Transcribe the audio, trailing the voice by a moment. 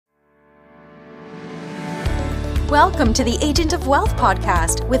Welcome to the Agent of Wealth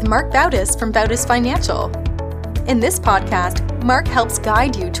podcast with Marc Bautis from Bautis Financial. In this podcast, Marc helps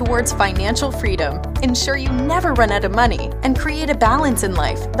guide you towards financial freedom, ensure you never run out of money, and create a balance in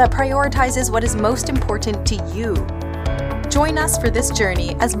life that prioritizes what is most important to you. Join us for this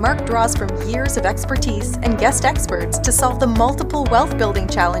journey as Marc draws from years of expertise and guest experts to solve the multiple wealth building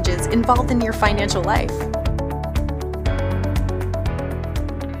challenges involved in your financial life.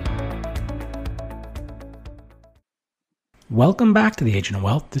 Welcome back to the Agent of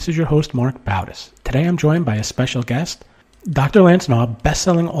Wealth. This is your host, Marc Bautis. Today I'm joined by a special guest. Dr. Lance Knaub,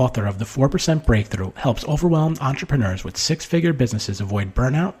 best-selling author of The 4% Break-Thru, helps overwhelmed entrepreneurs with six-figure businesses avoid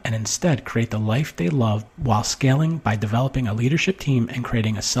burnout and instead create the life they love while scaling by developing a leadership team and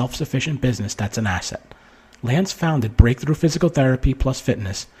creating a self-sufficient business that's an asset. Lance founded Break-Thru Physical Therapy Plus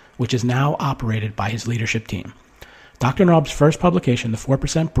Fitness, which is now operated by his leadership team. Dr. Knaub's first publication, The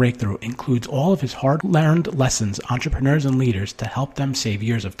 4% Break-Thru, includes all of his hard-learned lessons entrepreneurs and leaders to help them save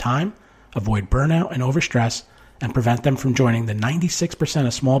years of time, avoid burnout and overstress, and prevent them from joining the 96%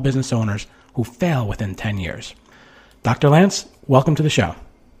 of small business owners who fail within 10 years. Dr. Lance, welcome to the show.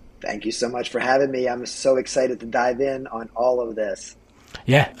 Thank you so much for having me. I'm so excited to dive in on all of this.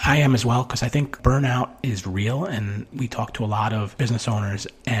 Yeah, I am as well, because I think burnout is real, and we talk to a lot of business owners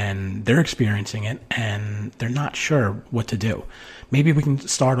and they're experiencing it and they're not sure what to do. Maybe we can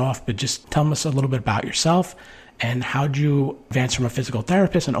start off, but just tell us a little bit about yourself and how'd you advance from a physical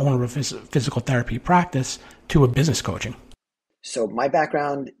therapist and owner of a physical therapy practice to a business coaching? So my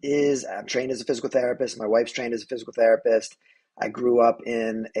background is I'm trained as a physical therapist. My wife's trained as a physical therapist. I grew up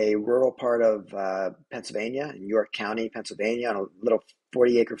in a rural part of Pennsylvania, in York County, Pennsylvania, on a little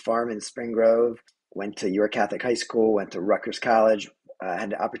 40-acre farm in Spring Grove. Went to York Catholic High School, went to Rutgers College, had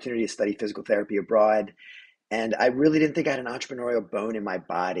the opportunity to study physical therapy abroad. And I really didn't think I had an entrepreneurial bone in my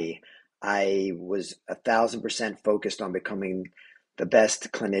body. I was 1,000% focused on becoming the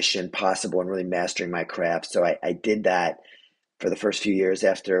best clinician possible and really mastering my craft. So I did that for the first few years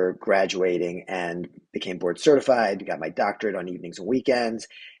after graduating and became board certified, got my doctorate on evenings and weekends,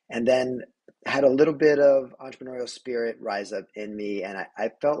 and then had a little bit of entrepreneurial spirit rise up in me. And I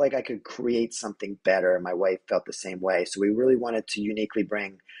felt like I could create something better. My wife felt the same way. So we really wanted to uniquely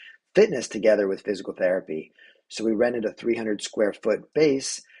bring fitness together with physical therapy. So we rented a 300 square foot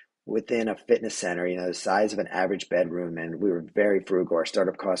base within a fitness center, the size of an average bedroom. And we were very frugal. Our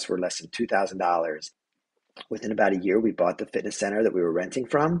startup costs were less than $2,000. Within about a year, we bought the fitness center that we were renting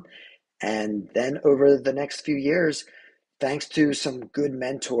from. And then over the next few years, thanks to some good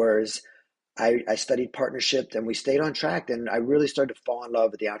mentors, I studied partnership and we stayed on track. And I really started to fall in love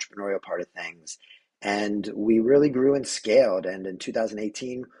with the entrepreneurial part of things. And we really grew and scaled. And in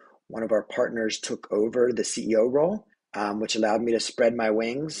 2018, one of our partners took over the CEO role, which allowed me to spread my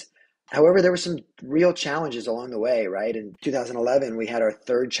wings. However, there were some real challenges along the way, right? In 2011, we had our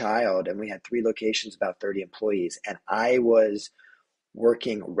third child and we had 3 locations, about 30 employees. And I was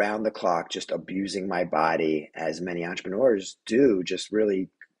working round the clock, just abusing my body, as many entrepreneurs do, just really,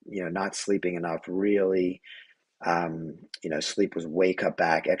 not sleeping enough, really, sleep was way cut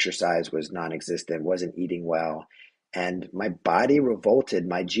back, exercise was non-existent, wasn't eating well. And my body revolted,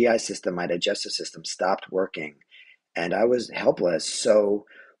 my GI system, my digestive system stopped working, and I was helpless. So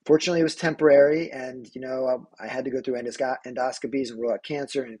fortunately, it was temporary, and I had to go through endoscopies and rule out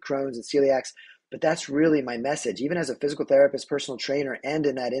cancer and Crohn's and celiacs. But that's really my message. Even as a physical therapist, personal trainer, and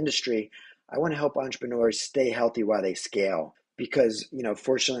in that industry, I want to help entrepreneurs stay healthy while they scale. Because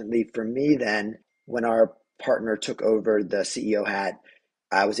fortunately for me, then when our partner took over the CEO hat,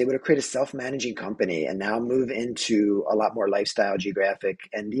 I was able to create a self-managing company and now move into a lot more lifestyle, geographic,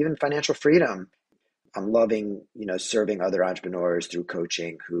 and even financial freedom. I'm loving, serving other entrepreneurs through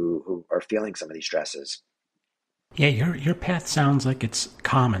coaching who are feeling some of these stresses. Yeah, your path sounds like it's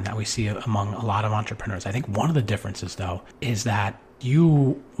common that we see among a lot of entrepreneurs. I think one of the differences, though, is that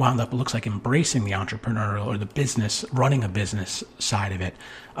you wound up, it looks like, embracing the entrepreneurial or the business, running a business side of it.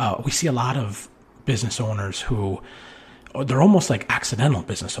 We see a lot of business owners who, they're almost like accidental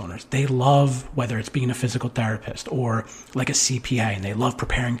business owners. They love, whether it's being a physical therapist or like a CPA, and they love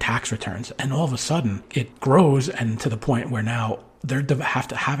preparing tax returns. And all of a sudden it grows, and to the point where now they're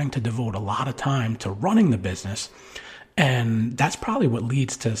having to devote a lot of time to running the business. And that's probably what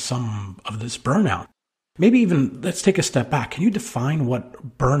leads to some of this burnout. Maybe even let's take a step back. Can you define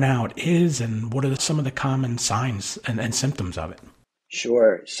what burnout is and what are some of the common signs and symptoms of it?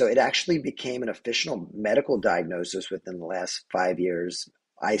 Sure. So it actually became an official medical diagnosis within the last 5 years.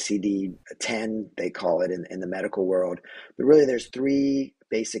 ICD-10, they call it in the medical world. But really, there's 3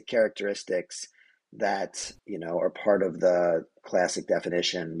 basic characteristics that, are part of the classic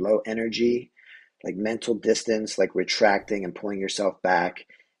definition: low energy, like mental distance, like retracting and pulling yourself back,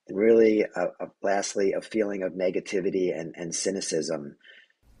 and really, lastly, a feeling of negativity and cynicism.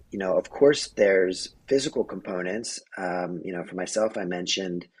 Of course, there's physical components. For myself, I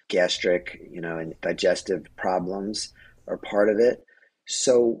mentioned gastric, and digestive problems are part of it.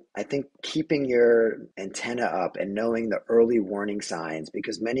 So I think keeping your antenna up and knowing the early warning signs,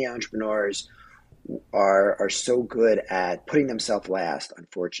 because many entrepreneurs are so good at putting themselves last,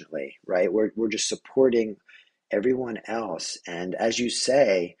 unfortunately, right? We're just supporting everyone else. And as you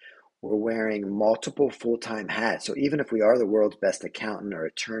say, we're wearing multiple full-time hats. So even if we are the world's best accountant or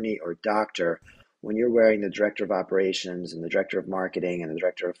attorney or doctor, when you're wearing the director of operations and the director of marketing and the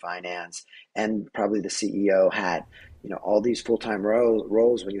director of finance and probably the CEO hat, all these full-time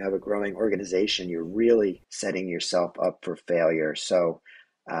roles, when you have a growing organization, you're really setting yourself up for failure. So,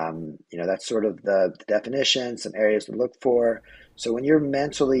 that's sort of the definition, some areas to look for. So when you're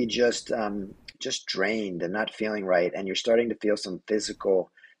mentally just drained and not feeling right, and you're starting to feel some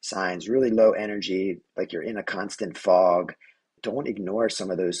physical signs, really low energy, like you're in a constant fog, don't ignore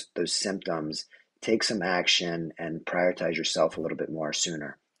some of those symptoms. Take some action and prioritize yourself a little bit more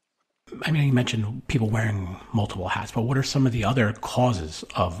sooner. I mean, you mentioned people wearing multiple hats, but what are some of the other causes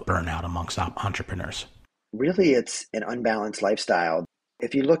of burnout amongst entrepreneurs? Really, it's an unbalanced lifestyle.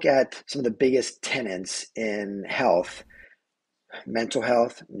 If you look at some of the biggest tenets in health, mental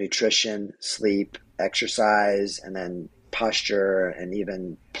health, nutrition, sleep, exercise, and then posture, and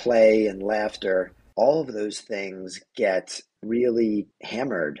even play and laughter, all of those things get really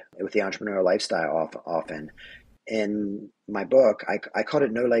hammered with the entrepreneurial lifestyle often. In my book, I called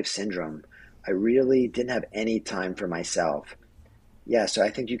it no life syndrome. I really didn't have any time for myself. Yeah, so I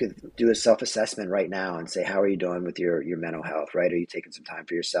think you could do a self-assessment right now and say, how are you doing with your mental health, right? Are you taking some time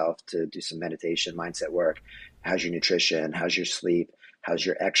for yourself to do some meditation, mindset work? How's your nutrition? How's your sleep? How's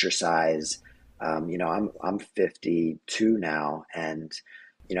your exercise? I'm 52 now, and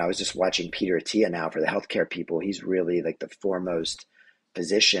I was just watching Peter Attia now for the healthcare people. He's really like the foremost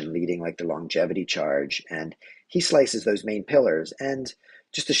physician leading like the longevity charge, and he slices those main pillars. And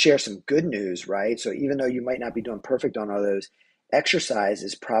just to share some good news, right? So even though you might not be doing perfect on all those, exercise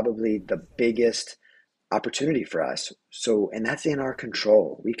is probably the biggest opportunity for us. So, and that's in our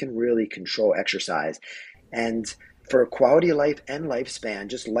control. We can really control exercise. And for quality of life and lifespan,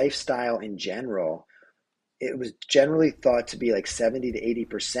 just lifestyle in general, it was generally thought to be like 70 to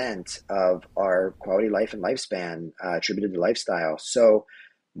 80% of our quality of life and lifespan attributed to lifestyle. So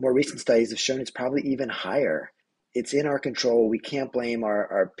more recent studies have shown it's probably even higher. It's in our control. We can't blame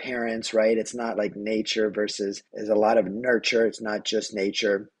our parents, right? It's not like nature versus, there's a lot of nurture. It's not just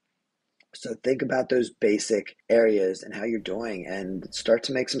nature. So think about those basic areas and how you're doing, and start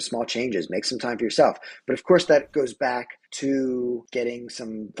to make some small changes, make some time for yourself. But of course, that goes back to getting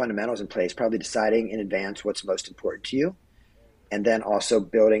some fundamentals in place, probably deciding in advance what's most important to you. And then also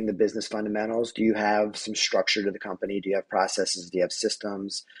building the business fundamentals. Do you have some structure to the company? Do you have processes? Do you have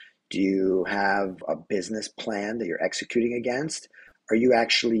systems? Do you have a business plan that you're executing against? Are you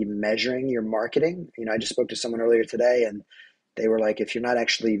actually measuring your marketing? I just spoke to someone earlier today, and they were like, if you're not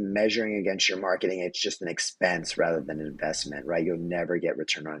actually measuring against your marketing, it's just an expense rather than an investment, right? You'll never get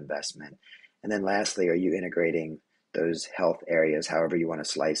return on investment. And then lastly, are you integrating those health areas, however you want to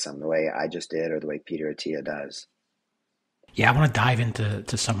slice them, the way I just did or the way Peter Attia does? Yeah, I want to dive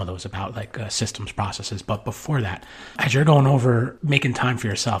into some of those about like systems, processes. But before that, as you're going over making time for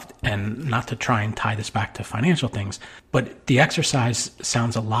yourself, and not to try and tie this back to financial things, but the exercise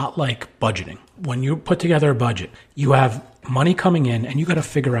sounds a lot like budgeting. When you put together a budget, you have money coming in and you got to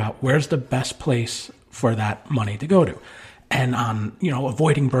figure out where's the best place for that money to go to. And on,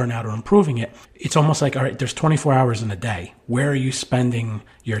 avoiding burnout or improving it, it's almost like, all right, there's 24 hours in a day. Where are you spending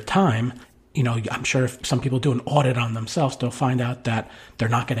your time? I'm sure if some people do an audit on themselves, they'll find out that they're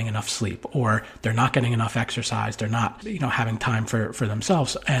not getting enough sleep, or they're not getting enough exercise. They're not, having time for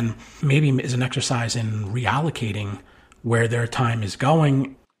themselves. And maybe is an exercise in reallocating where their time is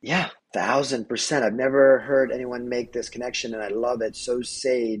going. Yeah, 1,000%. I've never heard anyone make this connection, and I love it. So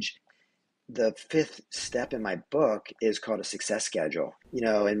sage. The fifth step in my book is called a success schedule.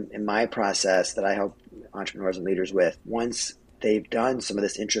 In my process that I help entrepreneurs and leaders with, once they've done some of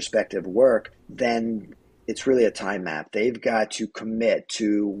this introspective work, then it's really a time map. They've got to commit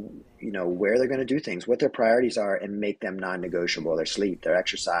to, where they're going to do things, what their priorities are, and make them non-negotiable: their sleep, their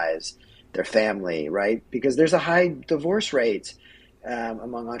exercise, their family, right? Because there's a high divorce rate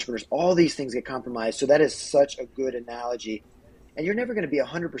among entrepreneurs. All these things get compromised. So that is such a good analogy. And you're never going to be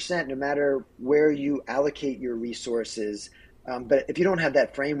 100% no matter where you allocate your resources. But if you don't have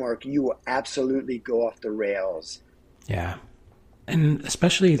that framework, you will absolutely go off the rails. Yeah. And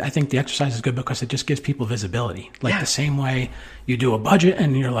especially, I think the exercise is good because it just gives people visibility. Like Yeah. the same way you do a budget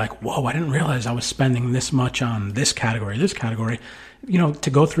and you're like, whoa, I didn't realize I was spending this much on this category, this category. To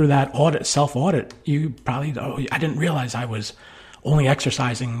go through that audit, self-audit, you probably, I didn't realize I was only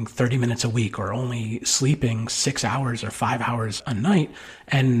exercising 30 minutes a week or only sleeping 6 hours or 5 hours a night.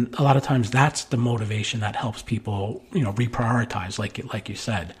 And a lot of times that's the motivation that helps people, reprioritize, like you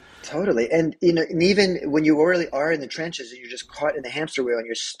said. Totally. And and even when you really are in the trenches and you're just caught in the hamster wheel and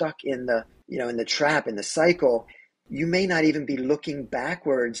you're stuck in the, in the trap, in the cycle, you may not even be looking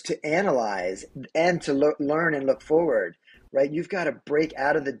backwards to analyze and to learn and look forward, right? You've got to break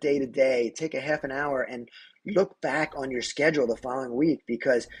out of the day to day, take a half an hour and look back on your schedule the following week,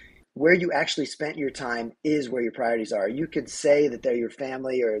 because where you actually spent your time is where your priorities are. You could say that they're your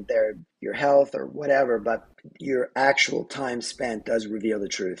family or they're your health or whatever, but your actual time spent does reveal the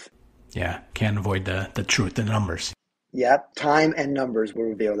truth. Yeah, can't avoid the truth, the numbers. Yep, time and numbers will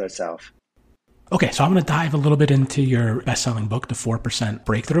reveal themselves. Okay, so I'm going to dive a little bit into your best-selling book, The 4%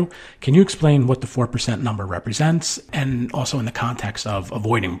 Break-Thru. Can you explain what the 4% number represents and also in the context of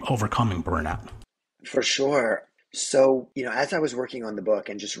overcoming burnout? For sure. So, as I was working on the book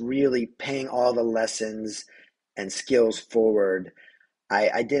and just really paying all the lessons and skills forward,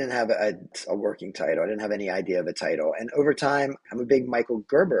 I didn't have a working title. I didn't have any idea of a title. And over time, I'm a big Michael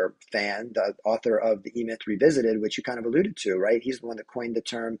Gerber fan, the author of The E-Myth Revisited, which you kind of alluded to, right? He's the one that coined the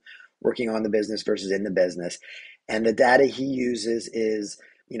term working on the business versus in the business. And the data he uses is,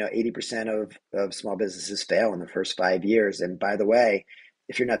 80% of small businesses fail in the first 5 years. And by the way,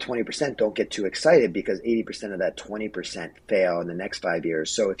 if you're not 20%, don't get too excited, because 80% of that 20% fail in the next 5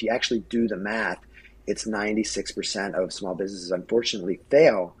 years. So if you actually do the math, it's 96% of small businesses, unfortunately,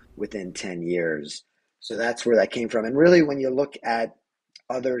 fail within 10 years. So that's where that came from. And really, when you look at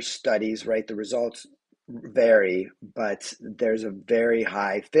other studies, right, the results vary, but there's a very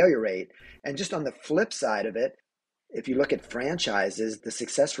high failure rate. And just on the flip side of it, if you look at franchises, the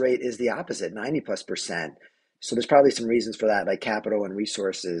success rate is the opposite, 90+%. So there's probably some reasons for that, like capital and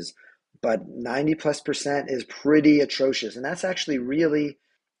resources, but 90+% is pretty atrocious. And that's actually really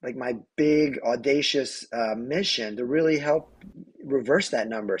like my big audacious mission to really help reverse that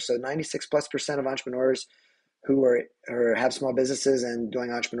number. So 96+% of entrepreneurs who have small businesses and doing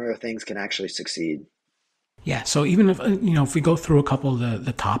entrepreneurial things can actually succeed. Yeah. So even if we go through a couple of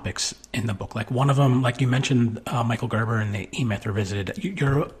the topics in the book, like one of them, like you mentioned, Michael Gerber and the E-Myth Revisited,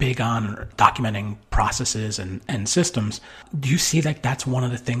 you're big on documenting processes and systems. Do you see that that's one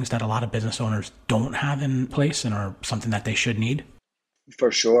of the things that a lot of business owners don't have in place and are something that they should need?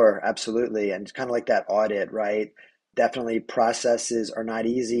 For sure. Absolutely. And it's kind of like that audit, right? Definitely processes are not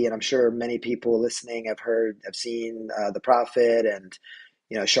easy. And I'm sure many people listening have seen The Profit and,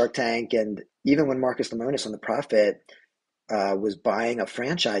 Shark Tank. And even when Marcus Lemonis on The Profit was buying a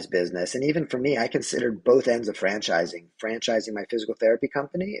franchise business. And even for me, I considered both ends of franchising my physical therapy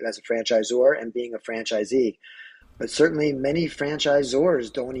company as a franchisor and being a franchisee. But certainly many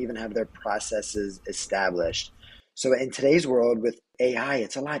franchisors don't even have their processes established. So in today's world with AI,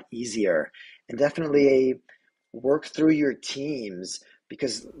 it's a lot easier, and definitely work through your teams,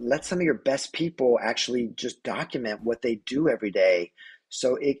 because let some of your best people actually just document what they do every day.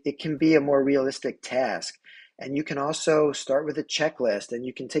 So it can be a more realistic task. And you can also start with a checklist, and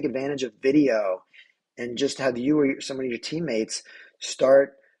you can take advantage of video and just have you or some of your teammates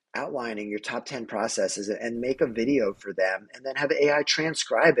start outlining your top 10 processes and make a video for them, and then have AI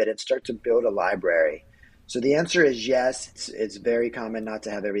transcribe it and start to build a library. So the answer is yes. It's very common not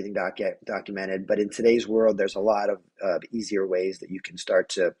to have everything documented, but in today's world, there's a lot of easier ways that you can start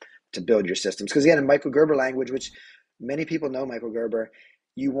to build your systems. Because again, in Michael Gerber language, which many people know Michael Gerber,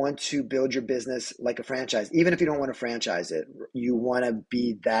 you want to build your business like a franchise. Even if you don't want to franchise it, you want to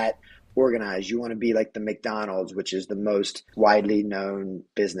be that organized. You want to be like the McDonald's, which is the most widely known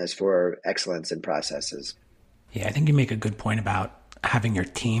business for excellence in processes. Yeah, I think you make a good point about having your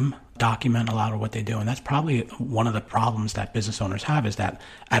team document a lot of what they do. And that's probably one of the problems that business owners have, is that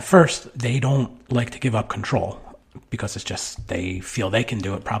at first they don't like to give up control, because it's just they feel they can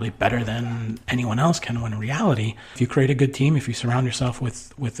do it probably better than anyone else can, when in reality, if you create a good team, if you surround yourself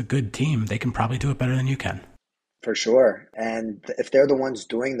with a good team, they can probably do it better than you can. For sure. And if they're the ones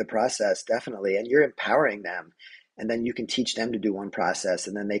doing the process, definitely, and you're empowering them, and then you can teach them to do one process,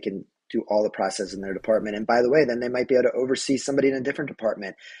 and then they can do all the process in their department. And by the way, then they might be able to oversee somebody in a different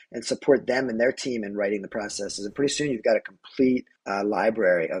department and support them and their team in writing the processes. And pretty soon you've got a complete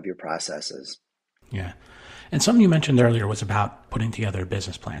library of your processes. Yeah. And something you mentioned earlier was about putting together a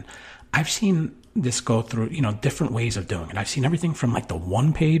business plan. I've seen this go through, different ways of doing it. I've seen everything from like the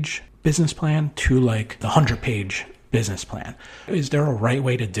 1-page business plan to like the 100-page business plan. Is there a right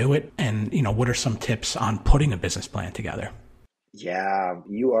way to do it? And, what are some tips on putting a business plan together? Yeah,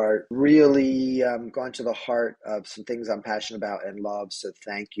 you are really gone to the heart of some things I'm passionate about and love. So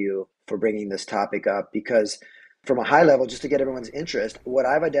thank you for bringing this topic up, because from a high level, just to get everyone's interest, what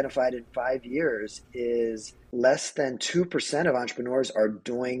I've identified in 5 years is less than 2% of entrepreneurs are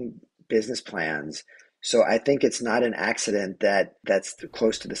doing business plans. So I think it's not an accident that that's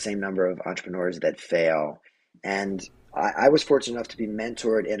close to the same number of entrepreneurs that fail. And I was fortunate enough to be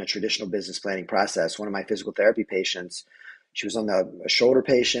mentored in a traditional business planning process. One of my physical therapy patients, she was on a shoulder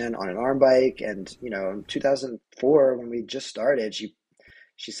patient on an arm bike. And, in 2004, when we just started,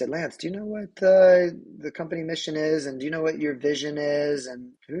 she said, Lance, do you know what the company mission is? And do you know what your vision is?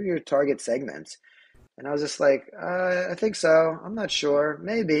 And who are your target segments? And I was just like, I think so. I'm not sure.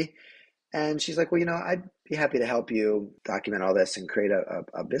 Maybe. And she's like, well, I'd be happy to help you document all this and create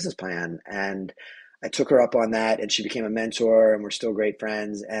a business plan. And I took her up on that, and she became a mentor, and we're still great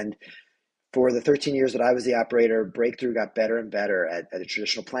friends. And for the 13 years that I was the operator, Break-Thru got better and better at a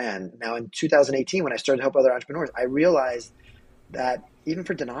traditional plan. Now, in 2018, when I started to help other entrepreneurs, I realized that even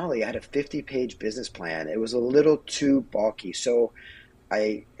for Denali, I had a 50-page business plan. It was a little too bulky. So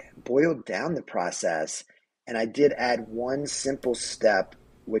I boiled down the process, and I did add one simple step,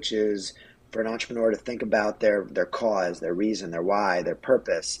 which is for an entrepreneur to think about their cause, their reason, their why, their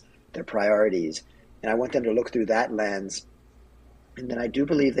purpose, their priorities. And I want them to look through that lens. And then I do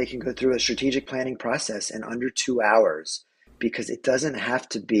believe they can go through a strategic planning process in under 2 hours, because it doesn't have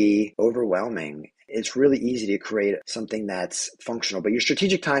to be overwhelming. It's really easy to create something that's functional, but your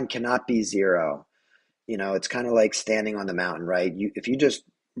strategic time cannot be zero. It's kind of like standing on the mountain, right? If you just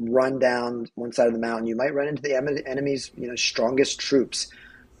run down one side of the mountain, you might run into the enemy's, strongest troops.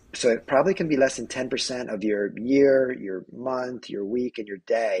 So it probably can be less than 10% of your year, your month, your week, and your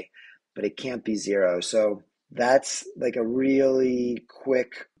day, but it can't be zero. So that's like a really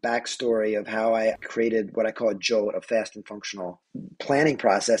quick backstory of how I created what I call a JOLT, a fast and functional planning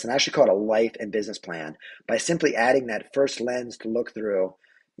process, and I actually call it a life and business plan. By simply adding that first lens to look through,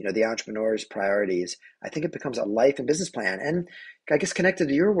 the entrepreneur's priorities, I think it becomes a life and business plan. And I guess connected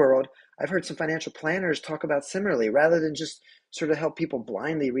to your world, I've heard some financial planners talk about similarly, rather than just sort of help people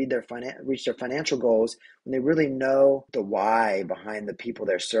blindly reach their financial goals, when they really know the why behind the people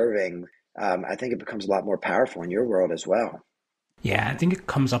they're serving. I think it becomes a lot more powerful in your world as well. Yeah, I think it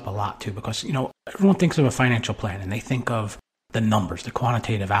comes up a lot too, because, everyone thinks of a financial plan and they think of the numbers, the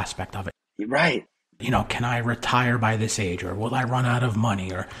quantitative aspect of it. Right. Can I retire by this age, or will I run out of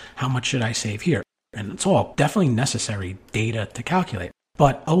money, or how much should I save here? And it's all definitely necessary data to calculate.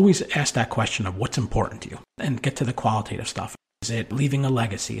 But always ask that question of what's important to you and get to the qualitative stuff. Is it leaving a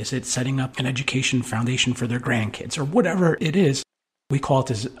legacy? Is it setting up an education foundation for their grandkids, or whatever it is? We call it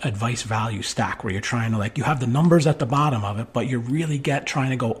this advice value stack, where you're trying to you have the numbers at the bottom of it, but you're really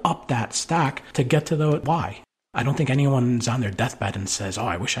trying to go up that stack to get to the why. I don't think anyone's on their deathbed and says,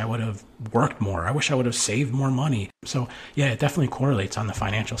 I wish I would have worked more. I wish I would have saved more money. So yeah, it definitely correlates on the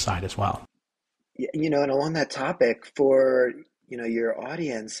financial side as well. And along that topic, for, your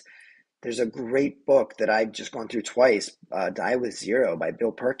audience, there's a great book that I've just gone through twice, Die with Zero by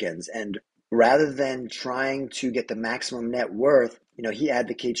Bill Perkins. And rather than trying to get the maximum net worth, he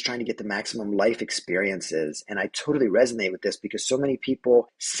advocates trying to get the maximum life experiences. And I totally resonate with this, because so many people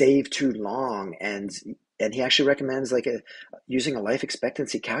save too long, and he actually recommends using a life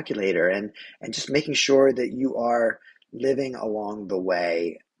expectancy calculator and just making sure that you are living along the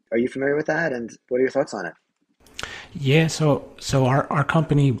way. Are you familiar with that? And what are your thoughts on it? Yeah, so our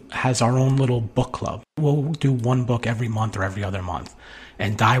company has our own little book club. We'll do one book every month or every other month.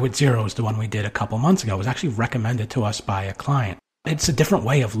 And Die with Zero is the one we did a couple months ago. It was actually recommended to us by a client. It's a different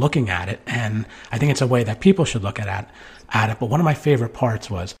way of looking at it, and I think it's a way that people should look at it. But one of my favorite parts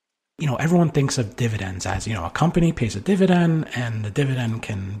was, everyone thinks of dividends as, a company pays a dividend and the dividend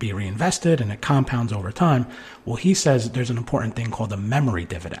can be reinvested and it compounds over time. Well, he says there's an important thing called a memory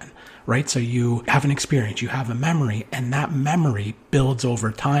dividend, right? So you have an experience, you have a memory, and that memory builds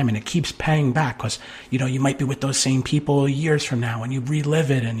over time and it keeps paying back, because, you might be with those same people years from now and you relive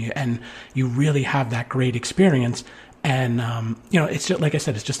it and you really have that great experience. And, it's just, like I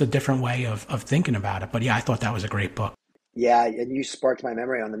said, it's just a different way of thinking about it. But yeah, I thought that was a great book. Yeah, and you sparked my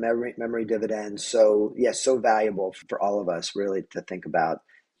memory on the memory dividend. So yeah, so valuable for all of us really to think about.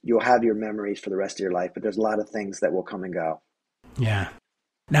 You'll have your memories for the rest of your life, but there's a lot of things that will come and go. Yeah.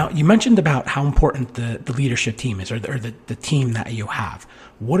 Now, you mentioned about how important the leadership team is, or the team that you have.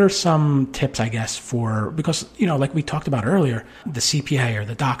 What are some tips, I guess, because, like we talked about earlier, the CPA or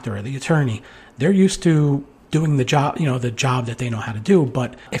the doctor or the attorney, they're used to doing the job, the job that they know how to do.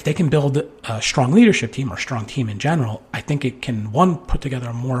 But if they can build a strong leadership team or a strong team in general, I think it can, one, put together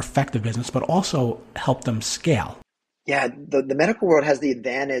a more effective business, but also help them scale. Yeah, the medical world has the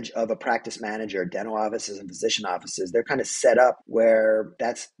advantage of a practice manager. Dental offices and physician offices, they're kind of set up where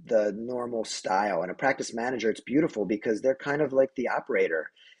that's the normal style. And a practice manager, it's beautiful because they're kind of like the operator.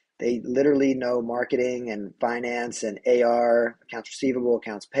 They literally know marketing and finance and AR, accounts receivable,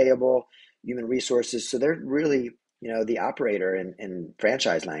 accounts payable, human resources. So they're really, the operator in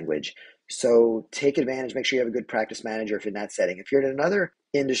franchise language. So take advantage, make sure you have a good practice manager if you're in that setting. If you're in another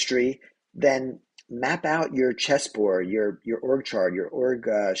industry, then map out your chessboard, your org chart, your org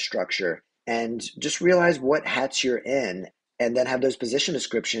structure, and just realize what hats you're in, and then have those position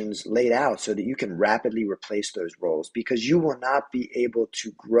descriptions laid out so that you can rapidly replace those roles, because you will not be able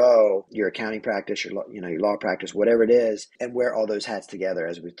to grow your accounting practice, your law practice, whatever it is, and wear all those hats together.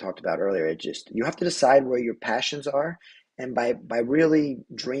 As we talked about earlier, you have to decide where your passions are, and by really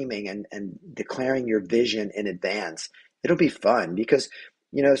dreaming and declaring your vision in advance, it'll be fun because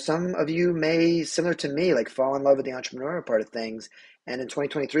some of you may, similar to me, like fall in love with the entrepreneurial part of things. And in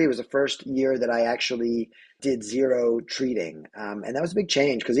 2023 was the first year that I actually did zero treating. And that was a big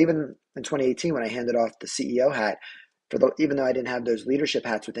change because even in 2018, when I handed off the CEO hat, even though I didn't have those leadership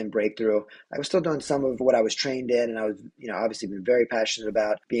hats within Break-Thru, I was still doing some of what I was trained in. And I was, obviously been very passionate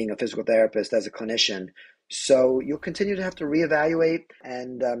about being a physical therapist as a clinician. So you'll continue to have to reevaluate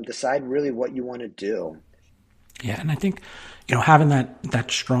and decide really what you want to do. Yeah, and I think, having that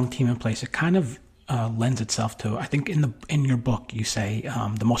strong team in place, it kind of lends itself to, I think in your book, you say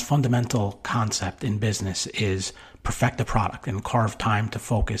the most fundamental concept in business is perfect the product and carve time to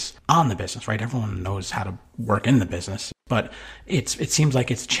focus on the business, right? Everyone knows how to work in the business, but it seems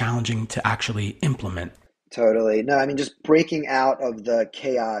like it's challenging to actually implement. Totally. No, I mean, just breaking out of the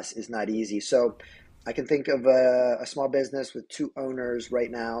chaos is not easy. So I can think of a small business with two owners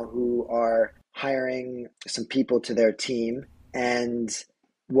right now who are hiring some people to their team. And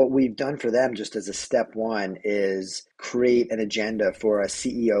what we've done for them, just as a step one, is create an agenda for a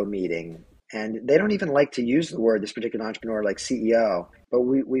CEO meeting. And they don't even like to use the word, this particular entrepreneur, like CEO, but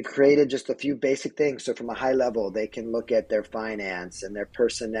we've created just a few basic things. So from a high level, they can look at their finance and their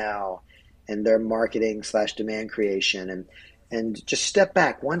personnel and their marketing / demand creation, and just step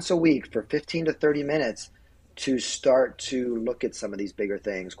back once a week for 15 to 30 minutes to start to look at some of these bigger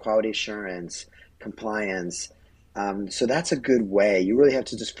things, quality assurance, compliance. So that's a good way. You really have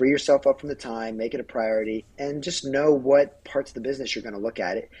to just free yourself up from the time, make it a priority, and just know what parts of the business you're going to look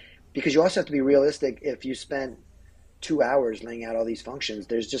at it. Because you also have to be realistic. If you spent 2 hours laying out all these functions,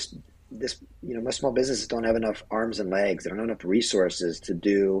 there's just this, most small businesses don't have enough arms and legs. They don't have enough resources to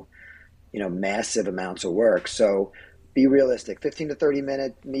do, massive amounts of work. So be realistic. 15 to 30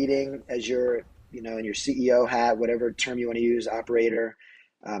 minute meeting as you're, in your CEO hat, whatever term you want to use, operator,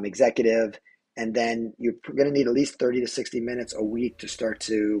 executive. And then you're going to need at least 30 to 60 minutes a week to start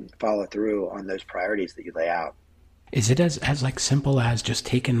to follow through on those priorities that you lay out. Is it as like simple as just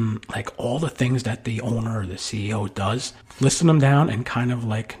taking like all the things that the owner or the CEO does, listing them down and kind of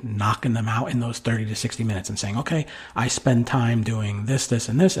like knocking them out in those 30 to 60 minutes and saying, okay, I spend time doing this, this,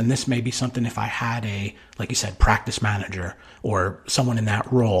 and this may be something if I had a, like you said, practice manager or someone in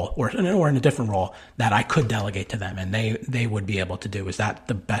that role or in a different role that I could delegate to them and they would be able to do. Is that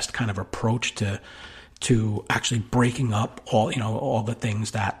the best kind of approach to actually breaking up all the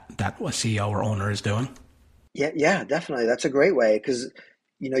things that a CEO or owner is doing? Yeah, definitely. That's a great way because,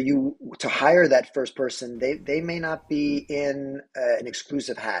 you to hire that first person, they may not be in an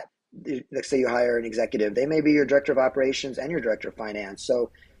exclusive hat. Let's say you hire an executive, they may be your director of operations and your director of finance.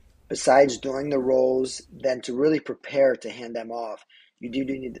 So besides doing the roles, then to really prepare to hand them off, you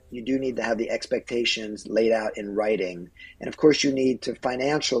do need to have the expectations laid out in writing. And of course you need to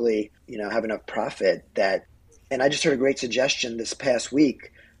financially, have enough profit and I just heard a great suggestion this past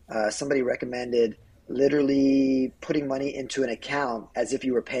week. Somebody recommended literally putting money into an account as if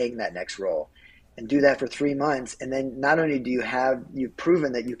you were paying that next role, and do that for 3 months. And then not only you've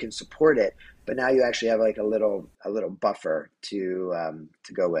proven that you can support it, but now you actually have like a little buffer to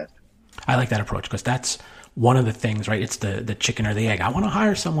go with. I like that approach because that's one of the things, right? It's the chicken or the egg. I want to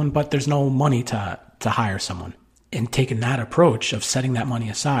hire someone, but there's no money to hire someone. And taking that approach of setting that money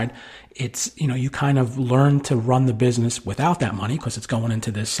aside, it's, you kind of learn to run the business without that money because it's going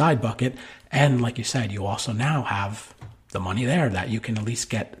into this side bucket. And like you said, you also now have the money there that you can at least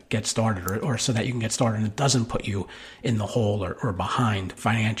get started or so that you can get started and it doesn't put you in the hole or behind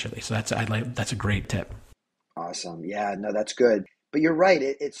financially. So that's a great tip. Awesome. Yeah, no, that's good. But you're right.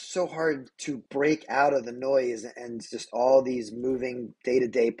 It's so hard to break out of the noise and just all these moving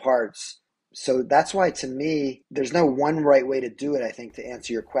day-to-day parts So that's why, to me, there's no one right way to do it, I think, to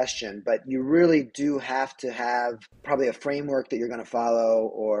answer your question. But you really do have to have probably a framework that you're going to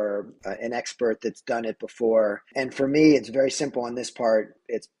follow, or an expert that's done it before. And for me, it's very simple on this part.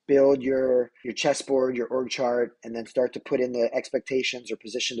 It's build your chessboard, your org chart, and then start to put in the expectations or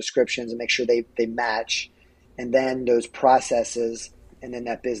position descriptions and make sure they match. And then those processes, and then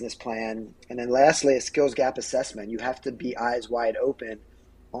that business plan. And then lastly, a skills gap assessment. You have to be eyes wide open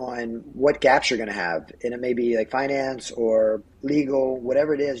on what gaps you're going to have. And it may be like finance or legal,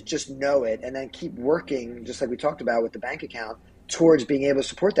 whatever it is, just know it, and then keep working, just like we talked about with the bank account, towards being able to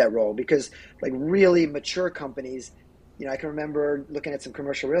support that role. Because like really mature companies, I can remember looking at some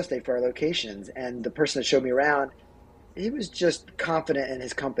commercial real estate for our locations, and the person that showed me around, he was just confident in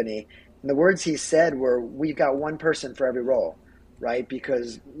his company. And the words he said were, we've got one person for every role. Right?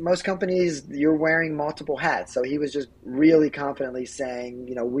 Because most companies, you're wearing multiple hats. So he was just really confidently saying,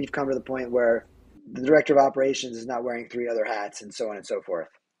 we've come to the point where the director of operations is not wearing 3 other hats, and so on and so forth.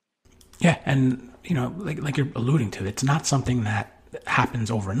 Yeah. And, like you're alluding to, it's not something that happens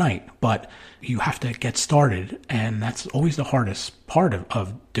overnight, but you have to get started. And that's always the hardest part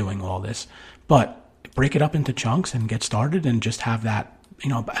of doing all this. But break it up into chunks and get started, and just have that,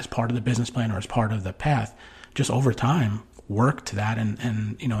 as part of the business plan or as part of the path, just over time, work to that,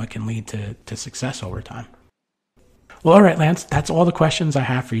 and it can lead to success over time. Well, all right, Lance, that's all the questions I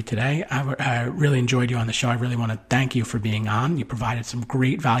have for you today. I really enjoyed you on the show. I really want to thank you for being on. You provided some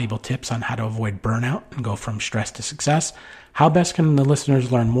great valuable tips on how to avoid burnout and go from stress to success. How best can the listeners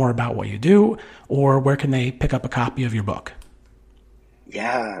learn more about what you do, or where can they pick up a copy of your book?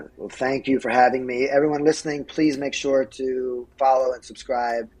 Yeah, well, thank you for having me. Everyone listening, please make sure to follow and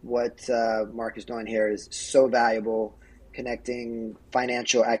subscribe. What Marc is doing here is so valuable, connecting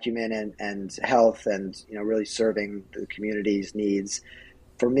financial acumen and health, and really serving the community's needs.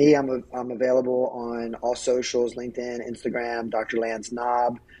 For me, I'm available on all socials: LinkedIn, Instagram, Dr. Lance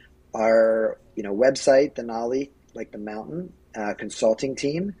Knaub. Our website, Denali, like the mountain,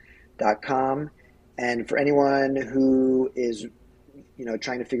 consultingteam.com. And for anyone who is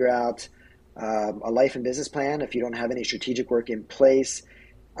trying to figure out a life and business plan, if you don't have any strategic work in place,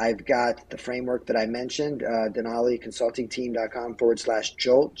 I've got the framework that I mentioned,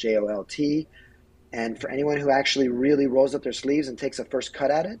 denaliconsultingteam.com/jolt, JOLT. And for anyone who actually really rolls up their sleeves and takes a first cut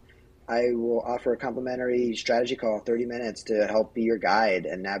at it, I will offer a complimentary strategy call, 30 minutes, to help be your guide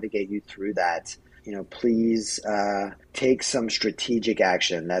and navigate you through that. Please take some strategic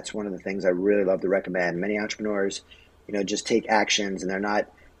action. That's one of the things I really love to recommend. Many entrepreneurs, just take actions, and they're not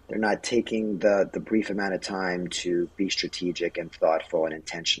taking the brief amount of time to be strategic and thoughtful and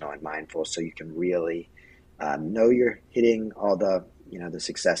intentional and mindful, so you can really know you're hitting all the the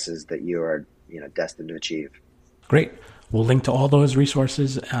successes that you are destined to achieve. Great. We'll link to all those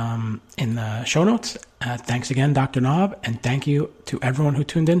resources in the show notes. Thanks again, Dr. Knaub, and thank you to everyone who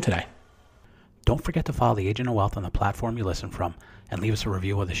tuned in today. Don't forget to follow the Agent of Wealth on the platform you listen from, and leave us a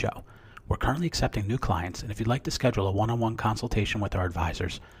review of the show. We're currently accepting new clients, and if you'd like to schedule a one-on-one consultation with our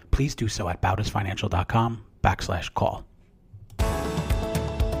advisors, please do so at bautisfinancial.com/call.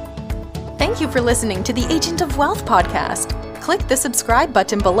 Thank you for listening to the Agent of Wealth podcast. Click the subscribe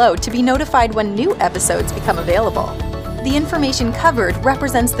button below to be notified when new episodes become available. The information covered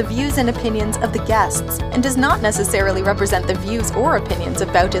represents the views and opinions of the guests and does not necessarily represent the views or opinions of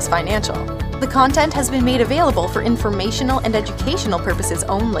Bautis Financial. The content has been made available for informational and educational purposes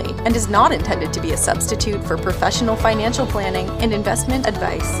only and is not intended to be a substitute for professional financial planning and investment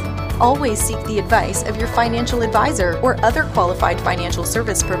advice. Always seek the advice of your financial advisor or other qualified financial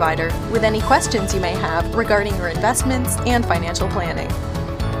service provider with any questions you may have regarding your investments and financial planning.